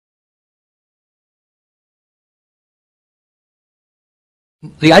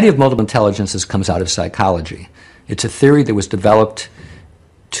The idea of multiple intelligences comes out of psychology. It's a theory that was developed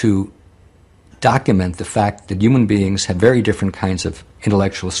to document the fact that human beings have very different kinds of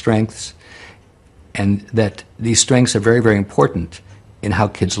intellectual strengths, and that these strengths are very, very important in how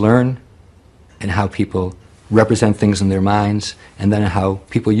kids learn, and how people represent things in their minds, and then how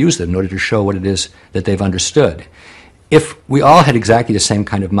people use them in order to show what it is that they've understood. If we all had exactly the same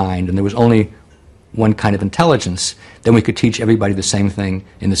kind of mind and there was only one kind of intelligence, then we could teach everybody the same thing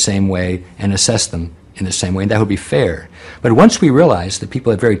in the same way and assess them in the same way, and that would be fair. But once we realize that people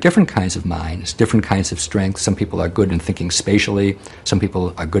have very different kinds of minds, different kinds of strengths, some people are good in thinking spatially, some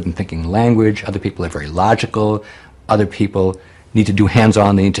people are good in thinking language, other people are very logical, other people need to do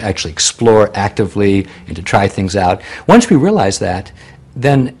hands-on, they need to actually explore actively and to try things out. Once we realize that,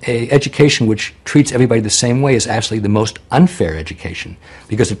 then an education which treats everybody the same way is actually the most unfair education,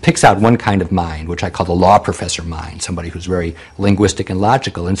 because it picks out one kind of mind, which I call the law professor mind, somebody who's very linguistic and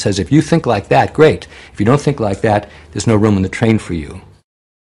logical, and says, if you think like that, great. If you don't think like that, there's no room in the train for you.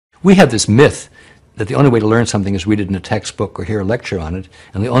 We have this myth that the only way to learn something is read it in a textbook or hear a lecture on it,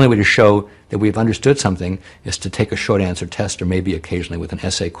 and the only way to show that we've understood something is to take a short answer test, or maybe occasionally with an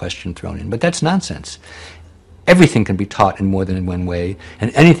essay question thrown in. But that's nonsense. Everything can be taught in more than one way,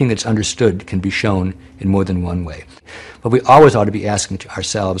 and anything that's understood can be shown in more than one way. But we always ought to be asking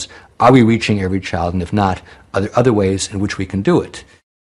ourselves, are we reaching every child? And if not, are there other ways in which we can do it?